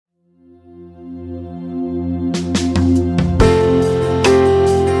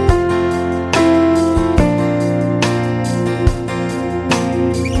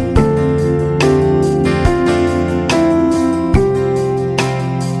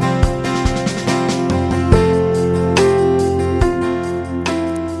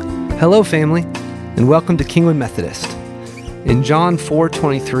Hello, family, and welcome to Kingwood Methodist. In John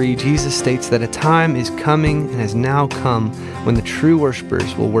 4:23, Jesus states that a time is coming and has now come when the true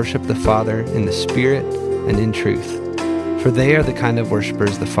worshipers will worship the Father in the Spirit and in truth, for they are the kind of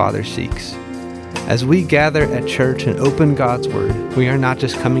worshipers the Father seeks. As we gather at church and open God's Word, we are not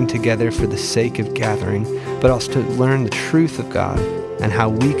just coming together for the sake of gathering, but also to learn the truth of God and how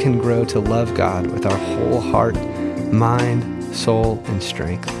we can grow to love God with our whole heart, mind, soul, and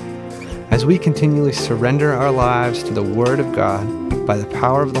strength. As we continually surrender our lives to the Word of God, by the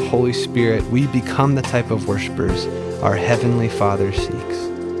power of the Holy Spirit, we become the type of worshipers our Heavenly Father seeks.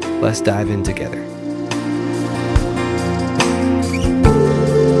 Let's dive in together.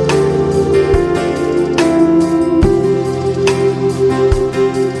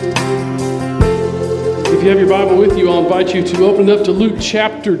 If you have your Bible with you, I'll invite you to open up to Luke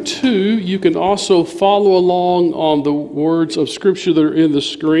chapter 2. You can also follow along on the words of Scripture that are in the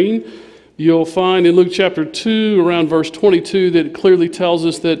screen. You'll find in Luke chapter 2, around verse 22, that it clearly tells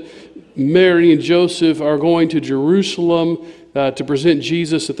us that Mary and Joseph are going to Jerusalem to present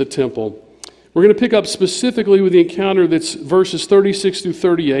Jesus at the temple. We're going to pick up specifically with the encounter that's verses 36 through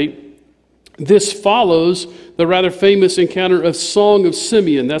 38. This follows the rather famous encounter of Song of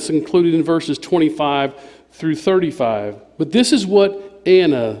Simeon. That's included in verses 25 through 35. But this is what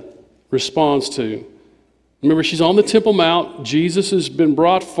Anna responds to. Remember, she's on the Temple Mount. Jesus has been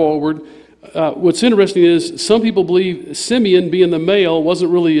brought forward. What's interesting is some people believe Simeon, being the male,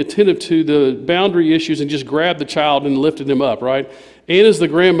 wasn't really attentive to the boundary issues and just grabbed the child and lifted him up, right? Anna's the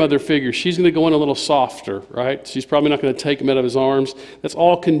grandmother figure. She's going to go in a little softer, right? She's probably not going to take him out of his arms. That's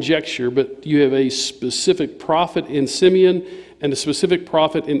all conjecture, but you have a specific prophet in Simeon and a specific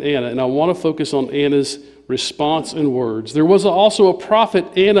prophet in Anna, and I want to focus on Anna's response and words. There was also a prophet,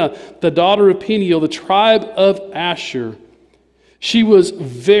 Anna, the daughter of Peniel, the tribe of Asher. She was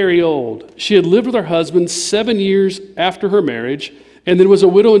very old. She had lived with her husband 7 years after her marriage, and then was a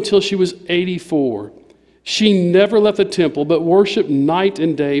widow until she was 84. She never left the temple, but worshiped night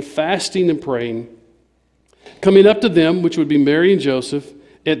and day, fasting and praying. Coming up to them, which would be Mary and Joseph,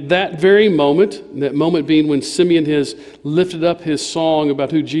 at that very moment, that moment being when Simeon has lifted up his song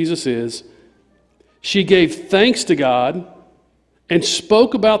about who Jesus is, she gave thanks to God and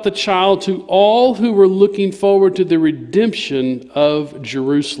spoke about the child to all who were looking forward to the redemption of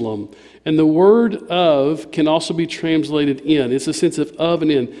Jerusalem. And the word "of" can also be translated "in." It's a sense of and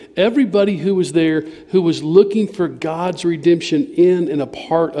in. Everybody who was there, who was looking for God's redemption in and a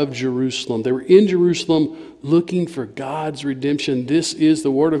part of Jerusalem. They were in Jerusalem looking for God's redemption. This is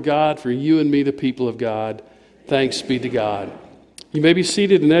the word of God for you and me, the people of God. Thanks be to God. You may be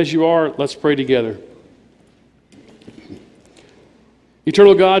seated, and as you are, let's pray together.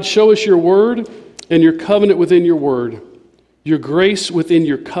 Eternal God, show us your word and your covenant within your word, your grace within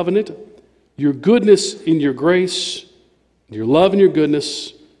your covenant, your goodness in your grace, your love and your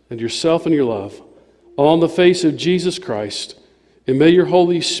goodness, and yourself and your love, all in the face of Jesus Christ. And may your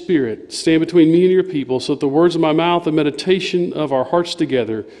Holy Spirit stand between me and your people so that the words of my mouth and meditation of our hearts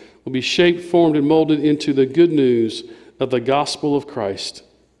together will be shaped, formed, and molded into the good news of the gospel of Christ.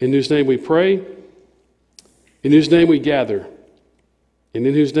 In whose name we pray, in whose name we gather, and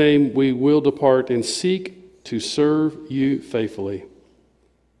in whose name we will depart and seek to serve you faithfully.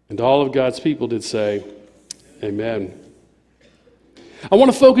 And all of God's people did say, amen. I want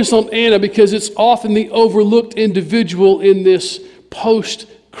to focus on Anna because it's often the overlooked individual in this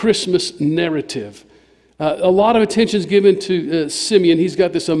post-Christmas narrative. A lot of attention is given to Simeon. He's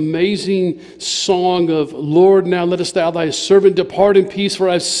got this amazing song of, "Lord, now lettest thou thy servant depart in peace, for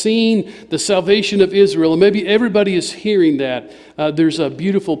I've seen the salvation of Israel." And maybe everybody is hearing that. There's a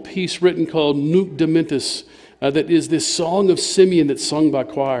beautiful piece written called Nunc Dimittis that is this song of Simeon that's sung by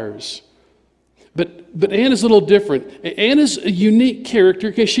choirs. But Anna's a little different. Anna's a unique character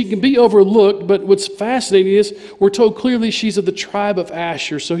because she can be overlooked, but what's fascinating is we're told clearly she's of the tribe of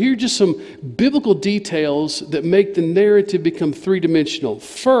Asher. So here are just some biblical details that make the narrative become three-dimensional.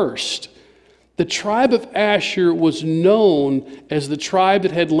 First, the tribe of Asher was known as the tribe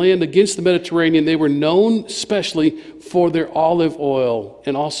that had land against the Mediterranean. They were known especially for their olive oil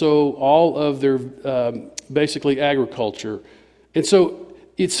and also all of their basically agriculture. And so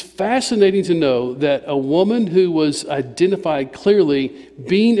it's fascinating to know that a woman who was identified clearly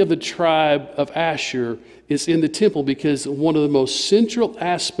being of the tribe of Asher is in the temple because one of the most central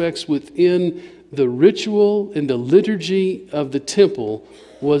aspects within the ritual and the liturgy of the temple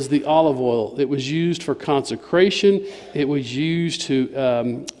was the olive oil. It was used for consecration. It was used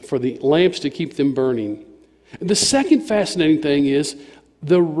for the lamps to keep them burning. The second fascinating thing is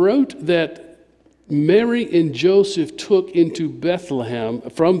the route that Mary and Joseph took into Bethlehem,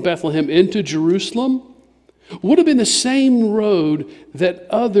 from Bethlehem into Jerusalem, would have been the same road that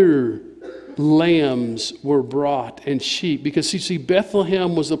other lambs were brought and sheep. Because you see,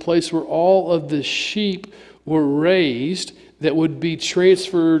 Bethlehem was the place where all of the sheep were raised that would be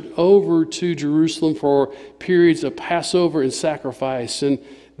transferred over to Jerusalem for periods of Passover and sacrifice. And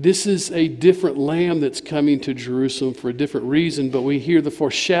this is a different lamb that's coming to Jerusalem for a different reason, but we hear the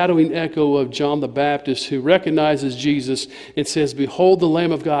foreshadowing echo of John the Baptist, who recognizes Jesus and says, "Behold the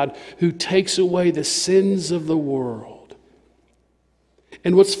Lamb of God who takes away the sins of the world."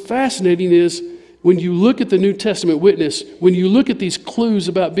 And what's fascinating is when you look at the New Testament witness, when you look at these clues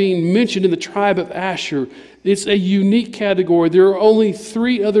about being mentioned in the tribe of Asher, it's a unique category. There are only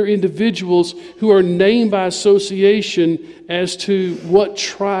 3 other individuals who are named by association as to what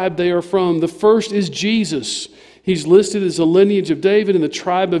tribe they are from. The first is Jesus. He's listed as a lineage of David in the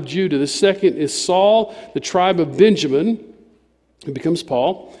tribe of Judah. The second is Saul, the tribe of Benjamin, who becomes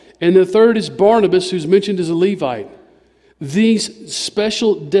Paul. And the third is Barnabas, who's mentioned as a Levite. These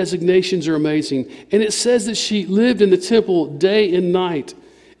special designations are amazing. And it says that she lived in the temple day and night.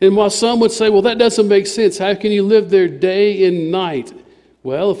 And while some would say, well, that doesn't make sense. How can you live there day and night?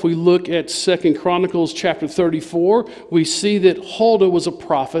 Well, if we look at 2 Chronicles chapter 34, we see that Huldah was a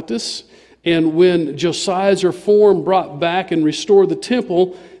prophetess. And when Josiah's reform brought back and restored the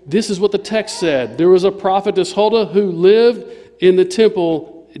temple, this is what the text said. There was a prophetess, Huldah, who lived in the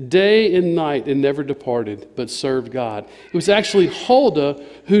temple day and night and never departed, but served God. It was actually Huldah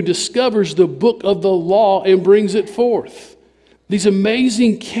who discovers the book of the law and brings it forth. These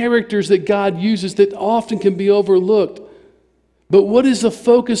amazing characters that God uses that often can be overlooked. But what is the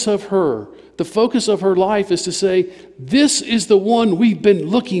focus of her? The focus of her life is to say, this is the one we've been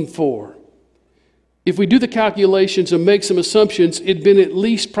looking for. If we do the calculations and make some assumptions, it'd been at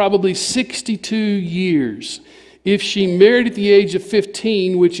least probably 62 years. If she married at the age of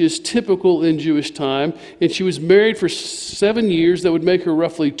 15, which is typical in Jewish time, and she was married for 7 years, that would make her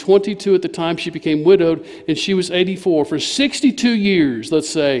roughly 22 at the time she became widowed, and she was 84. For 62 years, let's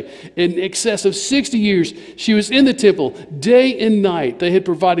say, in excess of 60 years, she was in the temple day and night. They had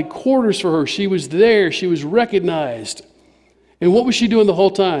provided quarters for her. She was there. She was recognized. And what was she doing the whole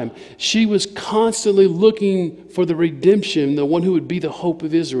time? She was constantly looking for the redemption, the one who would be the hope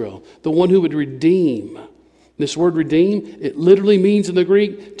of Israel, the one who would redeem. This word redeem, it literally means in the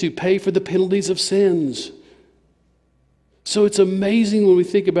Greek to pay for the penalties of sins. So it's amazing when we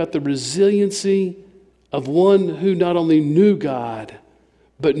think about the resiliency of one who not only knew God,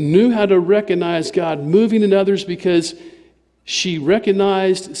 but knew how to recognize God moving in others, because she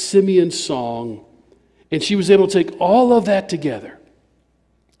recognized Simeon's song, and she was able to take all of that together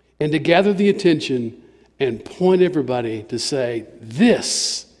and to gather the attention and point everybody to say,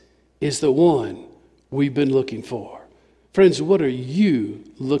 this is the one we've been looking for. Friends, what are you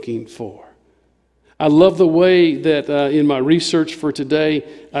looking for? I love the way that in my research for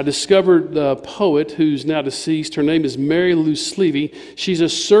today, I discovered a poet who's now deceased. Her name is Mary Lou Sleevy. She's a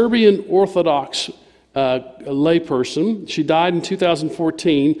Serbian Orthodox layperson. She died in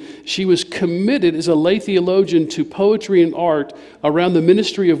 2014. She was committed as a lay theologian to poetry and art around the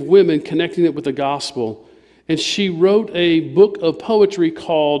ministry of women, connecting it with the gospel. And she wrote a book of poetry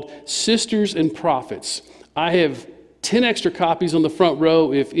called Sisters and Prophets. I have 10 extra copies on the front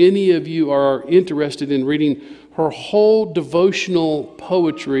row if any of you are interested in reading her whole devotional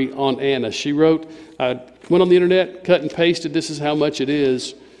poetry on Anna. She wrote, went on the internet, cut and pasted, this is how much it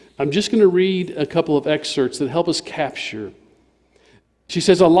is. I'm just going to read a couple of excerpts that help us capture. She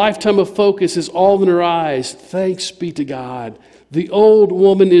says, a lifetime of focus is all in her eyes. Thanks be to God. The old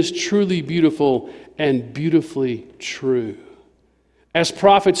woman is truly beautiful and beautifully true. As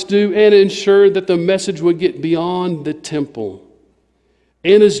prophets do, Anna ensured that the message would get beyond the temple.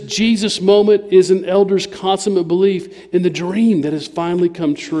 Anna's Jesus moment is an elder's consummate belief in the dream that has finally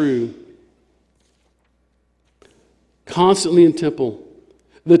come true. Constantly in temple,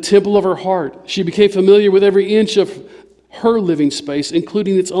 the temple of her heart, she became familiar with every inch of her living space,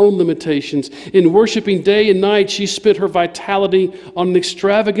 including its own limitations. In worshiping day and night, she spent her vitality on an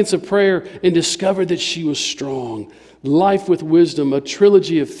extravagance of prayer and discovered that she was strong. Life with wisdom, a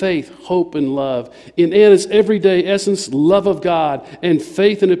trilogy of faith, hope, and love. In Anna's everyday essence, love of God and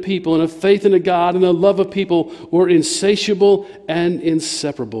faith in a people, and a faith in a God and a love of people were insatiable and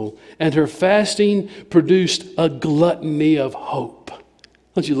inseparable. And her fasting produced a gluttony of hope.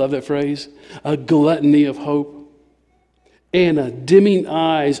 Don't you love that phrase? A gluttony of hope. Anna, dimming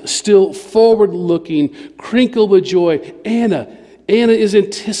eyes, still forward-looking, crinkled with joy. Anna is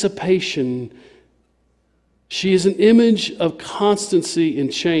anticipation. She is an image of constancy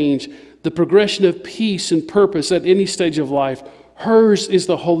and change. the progression of peace and purpose at any stage of life. Hers is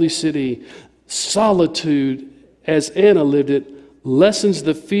the holy city. Solitude, as Anna lived it, lessens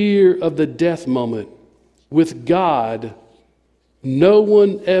the fear of the death moment. With God, no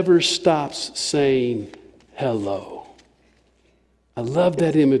one ever stops saying hello. I love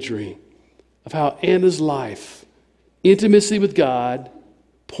that imagery of how Anna's life, intimacy with God,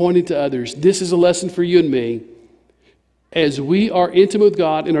 pointing to others. This is a lesson for you and me. As we are intimate with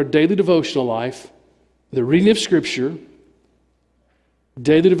God in our daily devotional life, the reading of Scripture,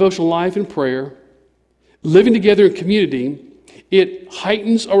 daily devotional life and prayer, living together in community, it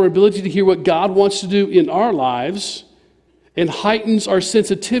heightens our ability to hear what God wants to do in our lives and heightens our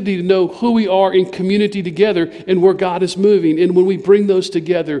sensitivity to know who we are in community together and where God is moving. And when we bring those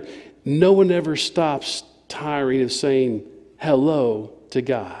together, no one ever stops tiring of saying hello to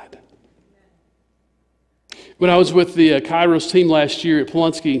God. When I was with the Kairos team last year at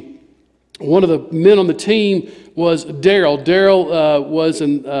Polunsky, one of the men on the team was Daryl. Daryl was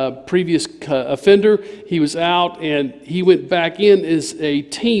a previous offender. He was out and he went back in as a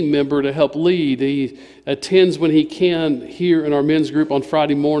team member to help lead. He attends when he can here in our men's group on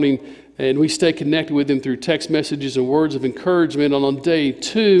Friday morning, and we stay connected with him through text messages and words of encouragement. And on day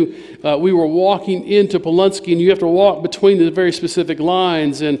 2, we were walking into Polunsky, and you have to walk between the very specific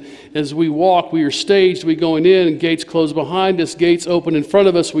lines. And as we walk, we are staged. We going in, and gates close behind us. Gates open in front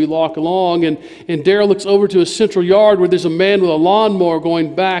of us. We walk along, and Daryl looks over to a central yard where there's a man with a lawnmower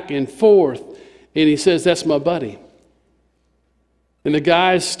going back and forth. And he says, "That's my buddy." And the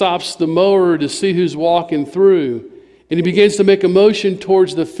guy stops the mower to see who's walking through. And he begins to make a motion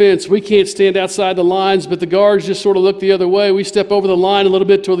towards the fence. We can't stand outside the lines, but the guards just sort of look the other way. We step over the line a little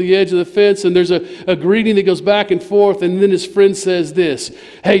bit toward the edge of the fence, and there's a greeting that goes back and forth. And then his friend says this,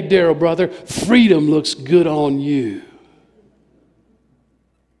 "Hey, Daryl, brother, freedom looks good on you."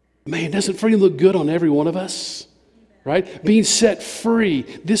 Man, doesn't freedom look good on every one of us? Right? Being set free.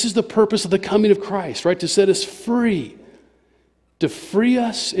 This is the purpose of the coming of Christ, right? To set us free. To free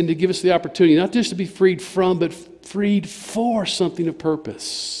us and to give us the opportunity, not just to be freed from, but freed for something of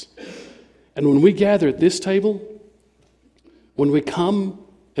purpose. And when we gather at this table, when we come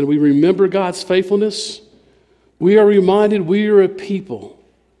and we remember God's faithfulness, we are reminded we are a people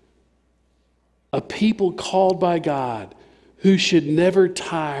called by God who should never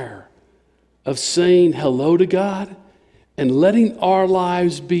tire of saying hello to God and letting our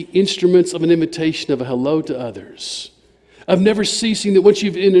lives be instruments of an invitation of a hello to others. Of never ceasing that once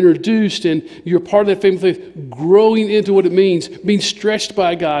you've been introduced and you're part of that family faith, growing into what it means, being stretched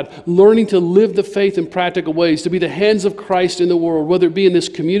by God, learning to live the faith in practical ways, to be the hands of Christ in the world, whether it be in this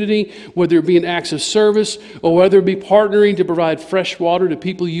community, whether it be in acts of service, or whether it be partnering to provide fresh water to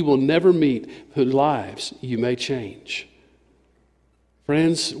people you will never meet, whose lives you may change.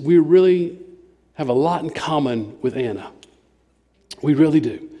 Friends, we really have a lot in common with Anna. We really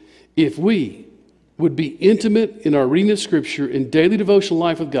do. If we would be intimate in our reading of Scripture and daily devotional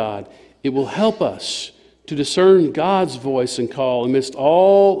life with God, it will help us to discern God's voice and call amidst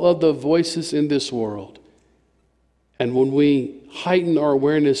all of the voices in this world. And when we heighten our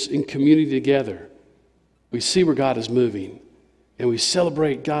awareness in community together, we see where God is moving, and we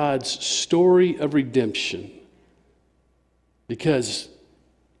celebrate God's story of redemption, because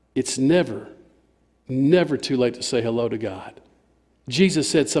it's never too late to say hello to God. Jesus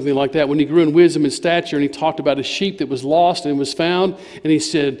said something like that when he grew in wisdom and stature, and he talked about a sheep that was lost and was found. And he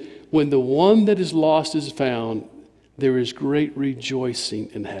said, when the one that is lost is found, there is great rejoicing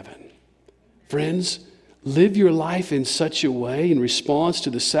in heaven. Friends, live your life in such a way in response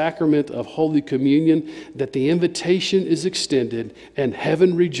to the sacrament of Holy Communion that the invitation is extended and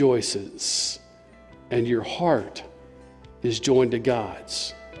heaven rejoices and your heart is joined to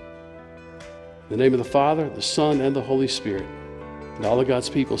God's. In the name of the Father, the Son, and the Holy Spirit. And all of God's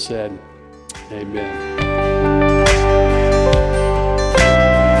people said, amen.